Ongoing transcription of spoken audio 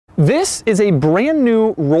This is a brand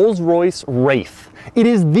new Rolls-Royce Wraith. It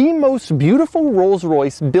is the most beautiful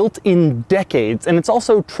Rolls-Royce built in decades, and it's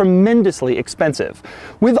also tremendously expensive.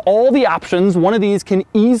 With all the options, one of these can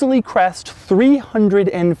easily crest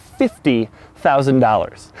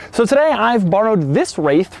 $350,000. So today I've borrowed this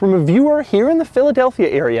Wraith from a viewer here in the Philadelphia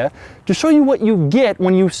area to show you what you get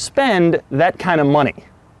when you spend that kind of money.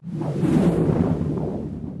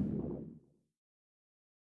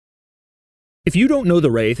 If you don't know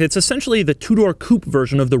the Wraith, it's essentially the two-door coupe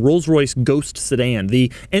version of the Rolls-Royce Ghost sedan,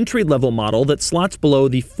 the entry-level model that slots below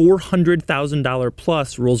the $400,000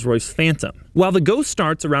 plus Rolls-Royce Phantom. While the Ghost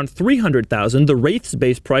starts around $300,000, the Wraith's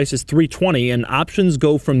base price is $320,000 and options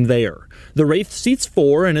go from there. The Wraith seats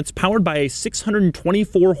 4 and it's powered by a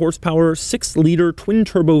 624 horsepower 6-liter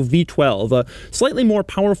twin-turbo V12, a slightly more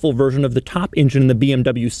powerful version of the top engine in the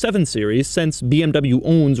BMW 7 Series since BMW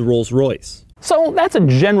owns Rolls-Royce. So that's a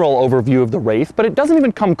general overview of the Wraith, but it doesn't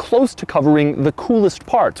even come close to covering the coolest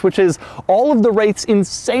parts, which is all of the Wraith's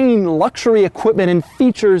insane luxury equipment and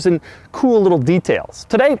features and cool little details.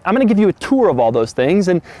 Today, I'm going to give you a tour of all those things,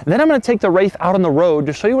 and then I'm going to take the Wraith out on the road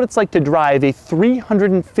to show you what it's like to drive a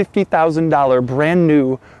 $350,000 brand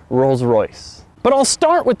new Rolls-Royce. But I'll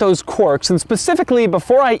start with those quirks, and specifically,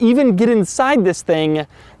 before I even get inside this thing,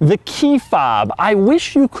 the key fob. I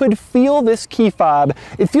wish you could feel this key fob.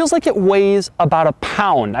 It feels like it weighs about a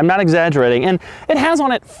pound. I'm not exaggerating. And it has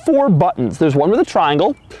on it 4 buttons. There's one with a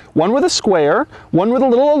triangle, one with a square, one with a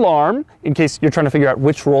little alarm, in case you're trying to figure out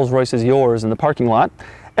which Rolls-Royce is yours in the parking lot.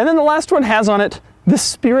 And then the last one has on it the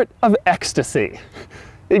Spirit of Ecstasy.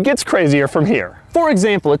 It gets crazier from here. For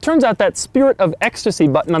example, it turns out that Spirit of Ecstasy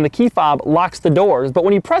button on the key fob locks the doors, but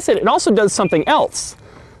when you press it, it also does something else.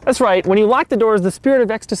 That's right, when you lock the doors, the Spirit of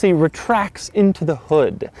Ecstasy retracts into the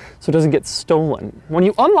hood, so it doesn't get stolen. When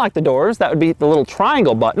you unlock the doors, that would be the little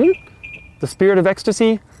triangle button, the Spirit of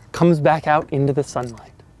Ecstasy comes back out into the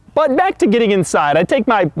sunlight. But back to getting inside, I take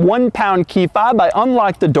my 1-pound key fob, I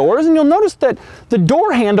unlock the doors, and you'll notice that the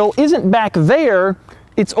door handle isn't back there,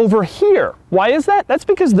 it's over here. Why is that? That's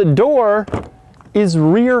because the door is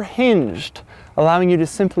rear hinged, allowing you to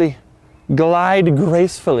simply glide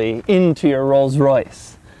gracefully into your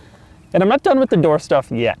Rolls-Royce. And I'm not done with the door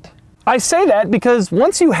stuff yet. I say that because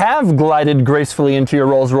once you have glided gracefully into your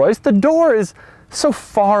Rolls-Royce, the door is so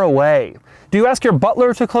far away. Do you ask your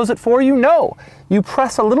butler to close it for you? No. You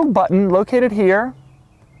press a little button located here,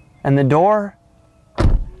 and the door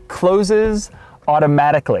closes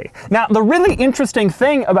automatically. Now, the really interesting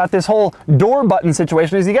thing about this whole door button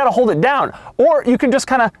situation is you got to hold it down, or you can just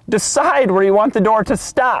kind of decide where you want the door to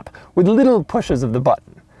stop with little pushes of the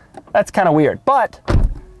button. That's kind of weird, but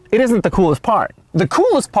it isn't the coolest part. The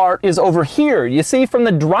coolest part is over here. You see, from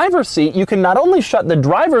the driver's seat, you can not only shut the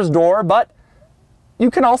driver's door, but you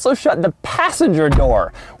can also shut the passenger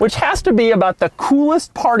door, which has to be about the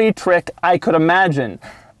coolest party trick I could imagine.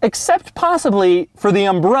 Except possibly for the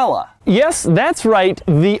umbrella. Yes, that's right,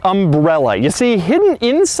 the umbrella. You see, hidden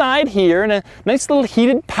inside here in a nice little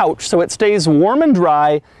heated pouch so it stays warm and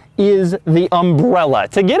dry is the umbrella.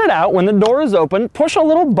 To get it out, when the door is open, push a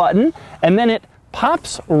little button and then it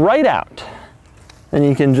pops right out. Then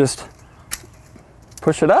you can just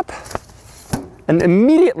push it up, and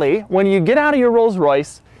immediately when you get out of your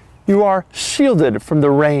Rolls-Royce, you are shielded from the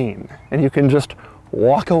rain and you can just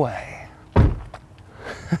walk away.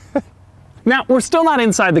 Now, we're still not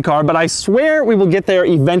inside the car, but I swear we will get there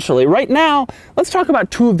eventually. Right now, let's talk about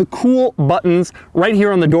 2 of the cool buttons right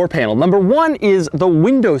here on the door panel. Number 1 is the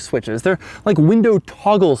window switches. They're like window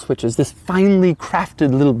toggle switches, this finely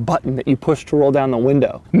crafted little button that you push to roll down the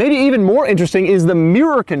window. Maybe even more interesting is the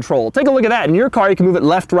mirror control. Take a look at that. In your car, you can move it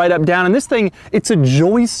left, right, up, down, and this thing, it's a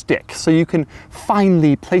joystick, so you can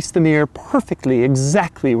finely place the mirror perfectly,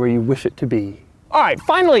 exactly where you wish it to be. All right,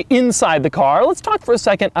 finally inside the car, let's talk for a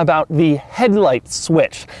second about the headlight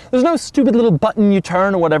switch. There's no stupid little button you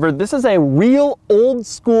turn or whatever. This is a real old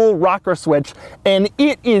school rocker switch, and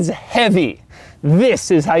it is heavy.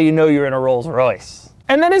 This is how you know you're in a Rolls-Royce.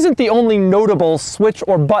 And that isn't the only notable switch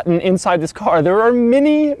or button inside this car. There are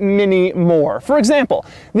many, many more. For example,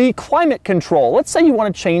 the climate control. Let's say you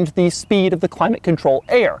want to change the speed of the climate control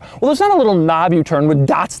air. Well, there's not a little knob you turn with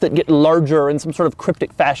dots that get larger in some sort of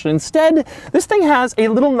cryptic fashion. Instead, this thing has a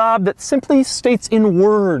little knob that simply states in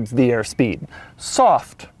words the airspeed.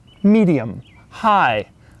 Soft, medium, high,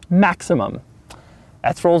 maximum.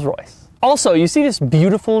 That's Rolls-Royce. Also, you see this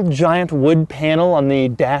beautiful giant wood panel on the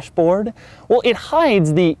dashboard? Well, it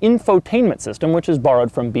hides the infotainment system, which is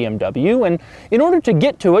borrowed from BMW, and in order to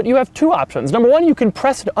get to it, you have 2 options. Number 1, you can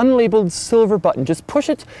press an unlabeled silver button. Just push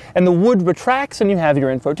it, and the wood retracts, and you have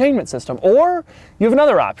your infotainment system. Or, you have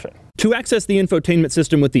another option. To access the infotainment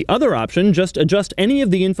system with the other option, just adjust any of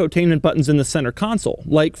the infotainment buttons in the center console,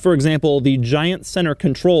 like, for example, the giant center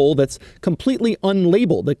control that's completely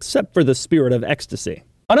unlabeled except for the Spirit of Ecstasy.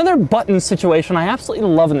 Another button situation I absolutely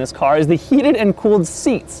love in this car is the heated and cooled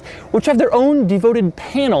seats, which have their own devoted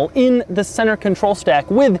panel in the center control stack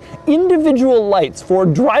with individual lights for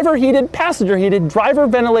driver heated, driver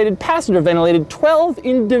ventilated, passenger ventilated, 12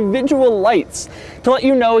 individual lights to let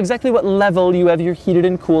you know exactly what level you have your heated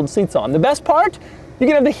and cooled seats on. The best part? You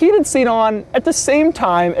can have the heated seat on at the same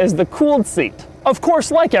time as the cooled seat. Of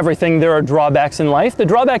course, like everything, there are drawbacks in life. The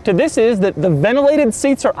drawback to this is that the ventilated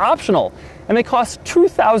seats are optional, and they cost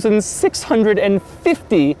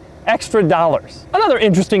 $2,650 extra. Another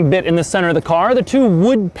interesting bit in the center of the car are the two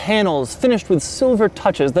wood panels finished with silver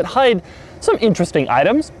touches that hide some interesting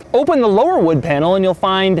items. Open the lower wood panel and you'll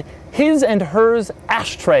find his and hers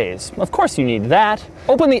ashtrays. Of course you need that.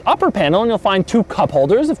 Open the upper panel and you'll find two cup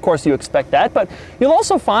holders. Of course you expect that, but you'll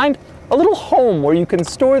also find a little home where you can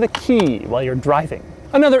store the key while you're driving.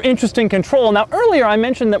 Another interesting control. Now earlier I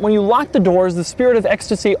mentioned that when you lock the doors, the Spirit of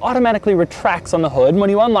Ecstasy automatically retracts on the hood. When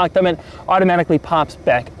you unlock them, it automatically pops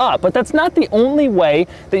back up. But that's not the only way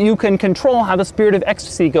that you can control how the Spirit of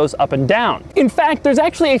Ecstasy goes up and down. In fact, there's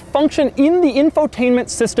actually a function in the infotainment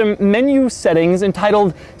system menu settings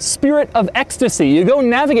entitled Spirit of Ecstasy. You go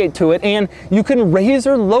navigate to it and you can raise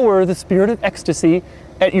or lower the Spirit of Ecstasy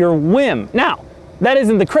at your whim. Now, that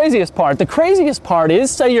isn't the craziest part. The craziest part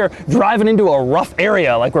is, say you're driving into a rough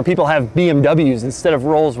area, like where people have BMWs instead of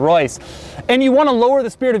Rolls-Royce, and you want to lower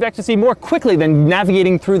the Spirit of Ecstasy more quickly than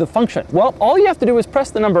navigating through the function. Well, all you have to do is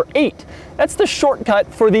press the number 8. That's the shortcut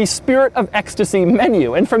for the Spirit of Ecstasy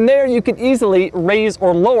menu, and from there you can easily raise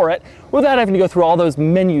or lower it without having to go through all those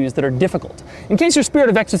menus that are difficult, in case your Spirit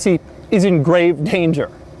of Ecstasy is in grave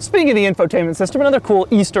danger. Speaking of the infotainment system, another cool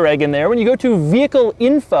Easter egg in there. When you go to Vehicle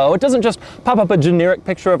Info, it doesn't just pop up a generic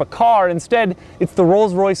picture of a car. Instead, it's the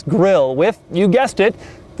Rolls-Royce grille with, you guessed it,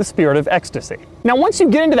 the Spirit of Ecstasy. Now, once you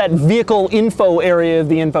get into that Vehicle Info area of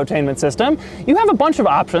the infotainment system, you have a bunch of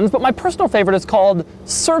options, but my personal favorite is called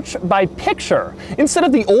Search by Picture. Instead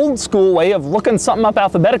of the old school way of looking something up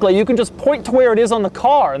alphabetically, you can just point to where it is on the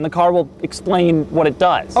car, and the car will explain what it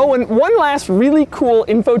does. Oh, and one last really cool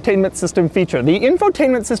infotainment system feature. The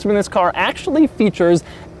infotainment system in this car actually features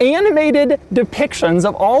animated depictions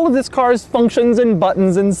of all of this car's functions and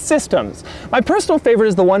buttons and systems. My personal favorite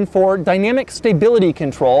is the one for dynamic stability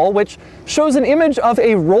control, which shows an image of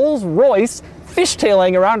a Rolls-Royce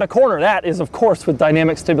fishtailing around a corner. That is, of course, with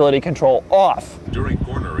dynamic stability control off. During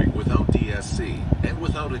cornering without DSC and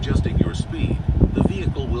without adjusting your speed, the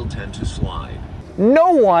vehicle will tend to slide. No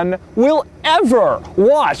one will ever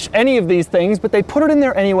watch any of these things, but they put it in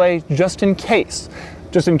there anyway, just in case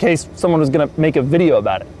someone was going to make a video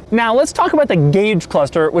about it. Now let's talk about the gauge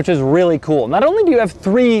cluster, which is really cool. Not only do you have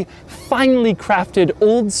 3 finely crafted,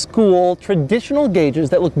 old school, traditional gauges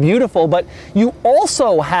that look beautiful, but you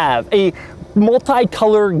also have a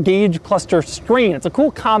multi-color gauge cluster screen. It's a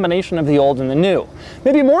cool combination of the old and the new.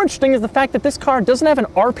 Maybe more interesting is the fact that this car doesn't have an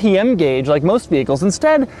RPM gauge like most vehicles.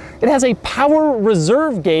 Instead, it has a power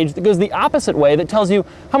reserve gauge that goes the opposite way, that tells you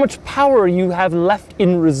how much power you have left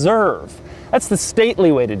in reserve. That's the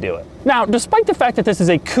stately way to do it. Now, despite the fact that this is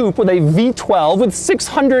a coupe with a V12 with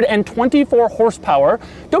 624 horsepower,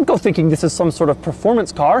 don't go thinking this is some sort of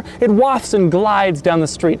performance car. It wafts and glides down the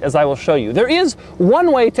street, as I will show you. There is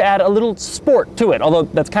one way to add a little sport to it, although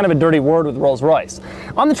that's kind of a dirty word with Rolls-Royce.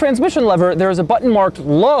 On the transmission lever, there is a button marked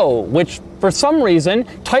low, which for some reason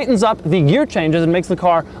tightens up the gear changes and makes the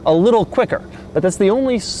car a little quicker. But that's the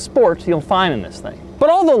only sport you'll find in this thing. But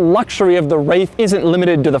all the luxury of the Wraith isn't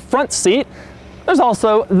limited to the front seat. There's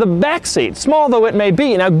also the back seat, small though it may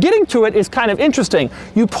be. Now, getting to it is kind of interesting.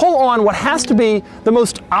 You pull on what has to be the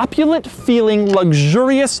most opulent feeling,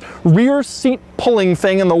 luxurious rear seat pulling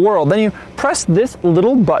thing in the world. Then you press this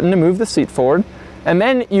little button to move the seat forward, and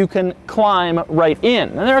then you can climb right in.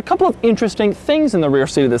 And there are a couple of interesting things in the rear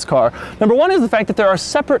seat of this car. Number one is the fact that there are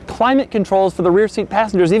separate climate controls for the rear seat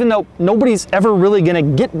passengers, even though nobody's ever really gonna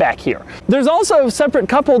get back here. There's also separate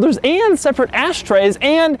cup holders and separate ashtrays,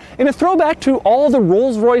 and in a throwback to all the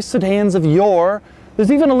Rolls-Royce sedans of yore,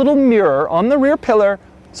 there's even a little mirror on the rear pillar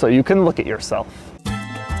so you can look at yourself.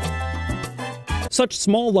 Such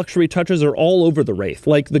small luxury touches are all over the Wraith,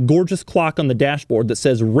 like the gorgeous clock on the dashboard that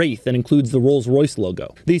says Wraith and includes the Rolls-Royce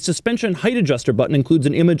logo. The suspension height adjuster button includes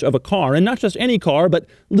an image of a car, and not just any car, but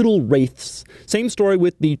little Wraiths. Same story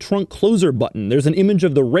with the trunk closer button. There's an image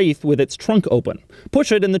of the Wraith with its trunk open.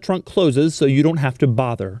 Push it and the trunk closes so you don't have to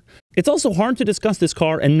bother. It's also hard to discuss this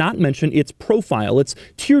car and not mention its profile. Its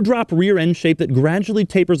teardrop rear end shape that gradually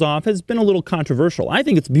tapers off has been a little controversial. I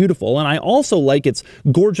think it's beautiful, and I also like its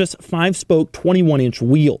gorgeous 5-spoke 21-inch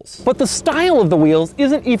wheels. But the style of the wheels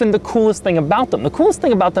isn't even the coolest thing about them. The coolest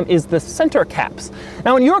thing about them is the center caps.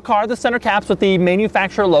 Now in your car, the center caps with the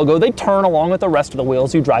manufacturer logo, they turn along with the rest of the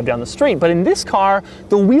wheels you drive down the street. But in this car,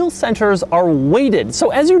 the wheel centers are weighted.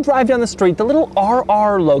 So as you drive down the street, the little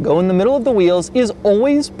RR logo in the middle of the wheels is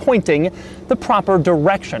always pointing the proper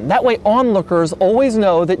direction. That way onlookers always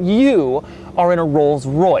know that you are in a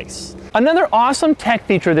Rolls-Royce. Another awesome tech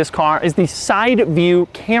feature of this car is the side view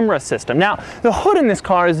camera system. Now, the hood in this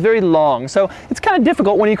car is very long, so it's kind of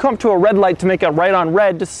difficult when you come up to a red light to make a right on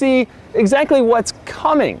red to see exactly what's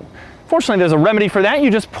coming. Fortunately, there's a remedy for that.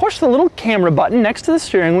 You just push the little camera button next to the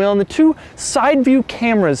steering wheel and the two side view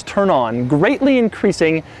cameras turn on, greatly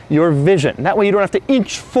increasing your vision. That way you don't have to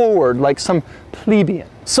inch forward like some plebeian.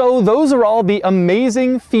 So those are all the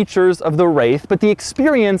amazing features of the Wraith, but the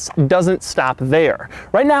experience doesn't stop there.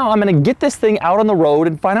 Right now, I'm gonna get this thing out on the road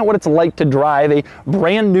and find out what it's like to drive a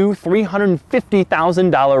brand new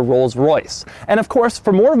 $350,000 Rolls-Royce. And of course,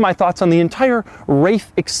 for more of my thoughts on the entire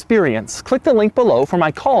Wraith experience, click the link below for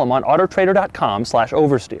my column on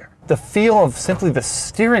autotrader.com/oversteer. The feel of simply the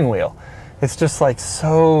steering wheel, it's just like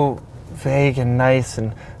so vague and nice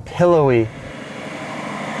and pillowy.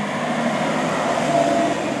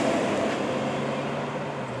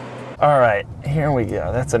 All right, here we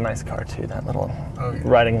go. That's a nice car too, that little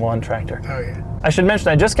riding lawn tractor. Oh yeah. I should mention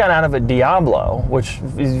I just got out of a Diablo, which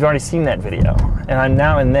you've already seen that video, and I'm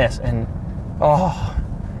now in this, and oh,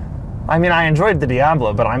 I mean, I enjoyed the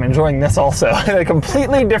Diablo, but I'm enjoying this also in a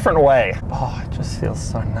completely different way. Oh, it just feels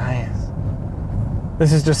so nice.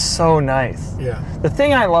 This is just so nice. Yeah. The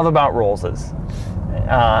thing I love about Rolls's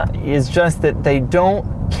is just that they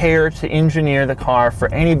don't care to engineer the car for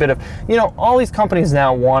any bit of, you know, all these companies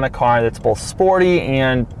now want a car that's both sporty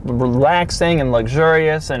and relaxing and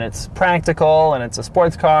luxurious, and it's practical, and it's a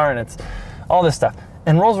sports car, and it's all this stuff.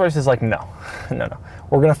 And Rolls-Royce is like, no, no, no.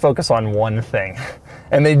 We're gonna focus on one thing.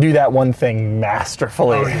 And they do that one thing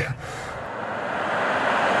masterfully. Oh, yeah.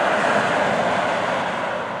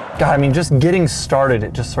 God, I mean, just getting started,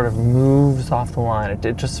 it just sort of moves off the line.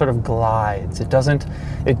 It just sort of glides. It doesn't,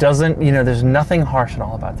 you know, there's nothing harsh at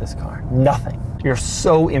all about this car. Nothing. You're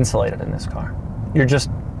so insulated in this car. You're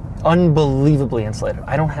just unbelievably insulated.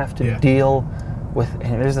 I don't have to deal with,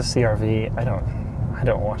 and there's a CRV. I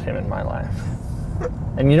don't want him in my life.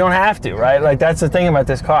 And you don't have to, right? Like, that's the thing about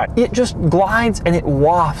this car. It just glides and it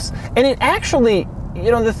wafts. And it actually,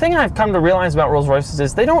 you know, the thing I've come to realize about Rolls-Royces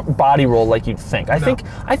is they don't body roll like you'd think. I think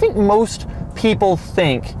most people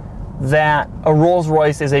think that a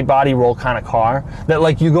Rolls-Royce is a body roll kind of car, that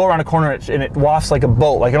like you go around a corner and it wafts like a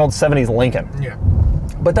boat, like an old 70s Lincoln. Yeah.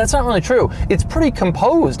 But that's not really true. It's pretty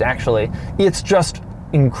composed, actually. It's just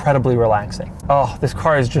incredibly relaxing. Oh, this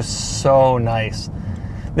car is just so nice.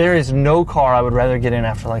 There is no car I would rather get in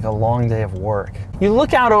after like a long day of work. You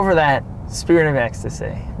look out over that Spirit of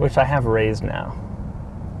Ecstasy, which I have raised now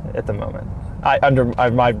at the moment.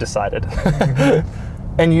 I've decided.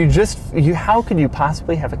 And how could you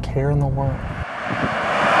possibly have a care in the world?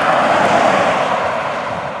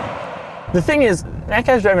 The thing is, that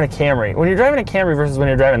guy's driving a Camry. When you're driving a Camry versus when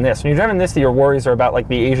you're driving this, your worries are about like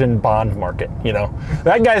the Asian bond market, you know?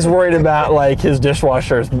 That guy's worried about like his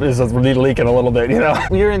dishwasher is leaking a little bit, you know?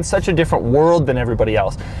 You're in such a different world than everybody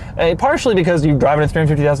else. Partially because you're driving a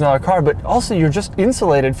 $350,000 car, but also you're just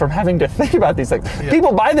insulated from having to think about these things. Yeah.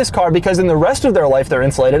 People buy this car because in the rest of their life they're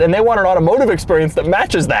insulated and they want an automotive experience that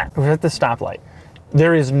matches that. We're at the stoplight.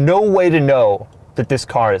 There is no way to know that this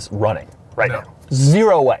car is running right now.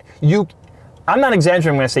 Zero way. I'm not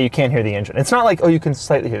exaggerating when I say you can't hear the engine. It's not like, oh, you can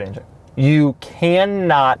slightly hear the engine. You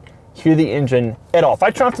cannot hear the engine at all. If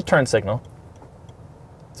I turn off the turn signal,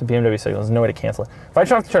 it's a BMW signal, there's no way to cancel it. If I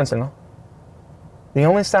turn off the turn signal, the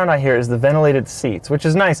only sound I hear is the ventilated seats, which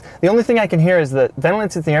is nice. The only thing I can hear is the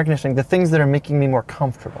ventilated seats and the air conditioning, the things that are making me more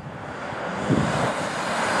comfortable.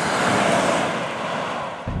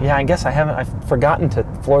 Yeah, I guess I've forgotten to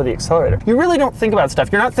floor the accelerator. You really don't think about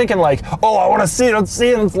stuff. You're not thinking like, oh, I want to see it, let's see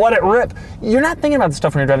it, let's let it rip. You're not thinking about the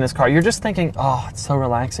stuff when you're driving this car. You're just thinking, oh, it's so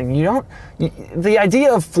relaxing. The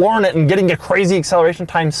idea of flooring it and getting a crazy acceleration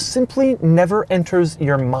time simply never enters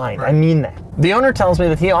your mind. I mean that. The owner tells me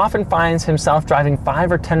that he often finds himself driving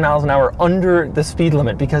 5 or 10 miles an hour under the speed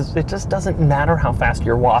limit because it just doesn't matter how fast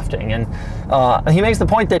you're wafting. And he makes the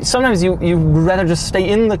point that sometimes you'd rather just stay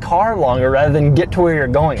in the car longer rather than get to where you're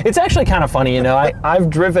going. It's actually kind of funny, you know, I've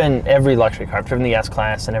driven every luxury car. I've driven the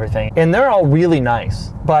S-Class and everything, and they're all really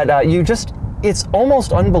nice, but it's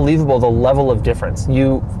almost unbelievable the level of difference.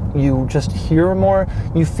 You just hear more,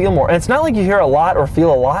 you feel more. And it's not like you hear a lot or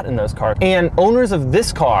feel a lot in those cars. And owners of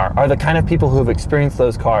this car are the kind of people who have experienced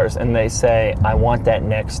those cars and they say, I want that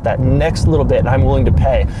next little bit and I'm willing to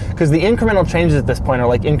pay. Because the incremental changes at this point are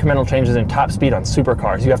like incremental changes in top speed on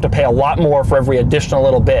supercars. You have to pay a lot more for every additional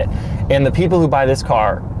little bit. And the people who buy this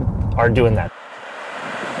car are doing that.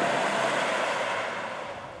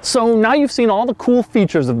 So now you've seen all the cool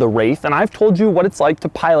features of the Wraith, and I've told you what it's like to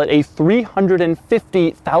pilot a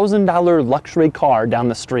 $350,000 luxury car down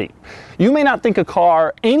the street. You may not think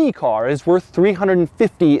any car is worth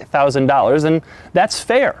 $350,000, and that's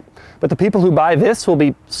fair. But the people who buy this will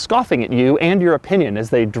be scoffing at you and your opinion as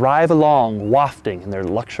they drive along, wafting in their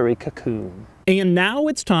luxury cocoon. And now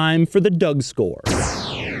it's time for the Doug score.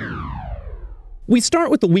 We start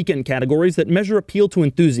with the weekend categories that measure appeal to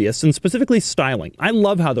enthusiasts, and specifically styling. I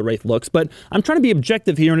love how the Wraith looks, but I'm trying to be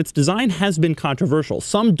objective here, and its design has been controversial.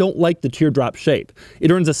 Some don't like the teardrop shape.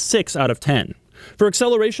 It earns a 6 out of 10. For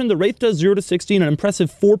acceleration, the Wraith does 0 to 60 in an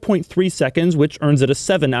impressive 4.3 seconds, which earns it a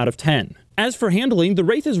 7 out of 10. As for handling, the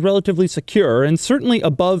Wraith is relatively secure and certainly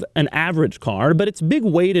above an average car, but its big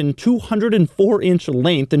weight and 204-inch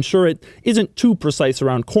length ensure it isn't too precise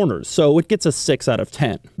around corners, so it gets a 6 out of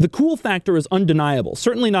 10. The cool factor is undeniable,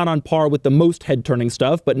 certainly not on par with the most head-turning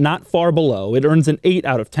stuff, but not far below. It earns an 8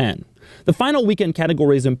 out of 10. The final weekend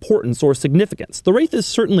category is importance or significance. The Wraith is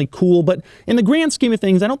certainly cool, but in the grand scheme of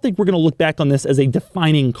things, I don't think we're going to look back on this as a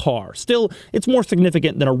defining car. Still, it's more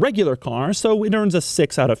significant than a regular car, so it earns a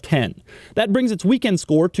 6 out of 10. That brings its weekend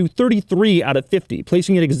score to 33 out of 50,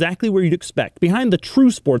 placing it exactly where you'd expect, behind the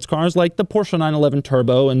true sports cars like the Porsche 911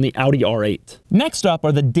 Turbo and the Audi R8. Next up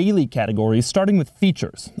are the daily categories, starting with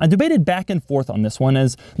features. I debated back and forth on this one,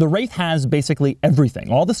 as the Wraith has basically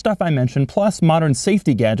everything, all the stuff I mentioned, plus modern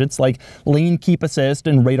safety gadgets like lane keep assist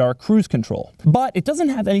and radar cruise control. But it doesn't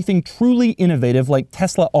have anything truly innovative like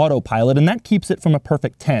Tesla Autopilot, and that keeps it from a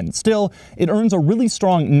perfect 10. Still, it earns a really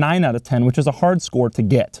strong 9 out of 10, which is a hard score to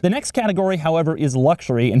get. The next category, however, is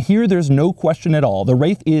luxury, and here there's no question at all. The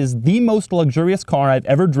Wraith is the most luxurious car I've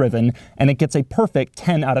ever driven, and it gets a perfect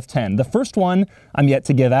 10 out of 10. The first one I'm yet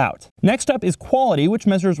to give out. Next up is quality, which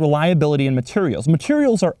measures reliability and materials.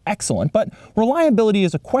 Materials are excellent, but reliability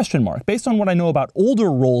is a question mark. Based on what I know about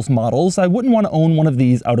older Rolls models, I wouldn't want to own one of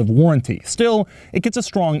these out of warranty. Still, it gets a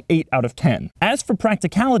strong 8 out of 10. As for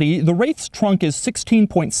practicality, the Wraith's trunk is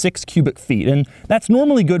 16.6 cubic feet, and that's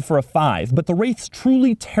normally good for a 5, but the Wraith's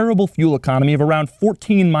truly terrible fuel economy of around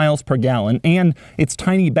 14 miles per gallon and its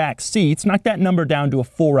tiny back seats knock that number down to a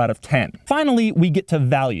 4 out of 10. Finally, we get to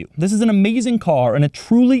value. This is an amazing car and a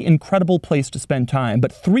truly incredible place to spend time,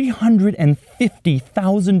 but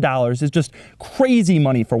 $350,000 is just crazy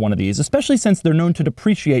money for one of these, especially since they're known to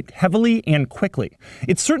depreciate heavily and quickly.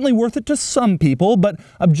 It's certainly worth it to some people, but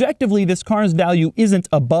objectively, this car's value isn't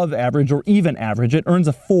above average or even average. It earns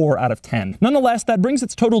a 4 out of 10. Nonetheless, that brings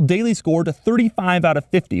its total daily score to 35 out of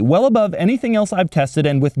 50, well above anything else I've tested,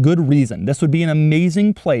 and with good reason. This would be an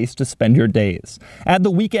amazing place to spend your days. Add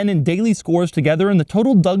the weekend and daily scores together, and the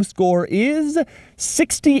total Doug score is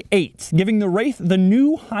 68, giving the Wraith the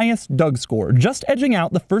new highest Doug score, just edging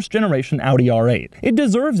out the first-generation Audi R8. It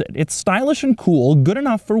deserves it. It's stylish and cool, good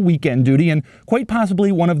enough for weekend duty, and quite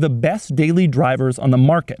possibly one of the best daily drivers on the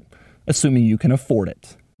market, assuming you can afford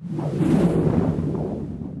it.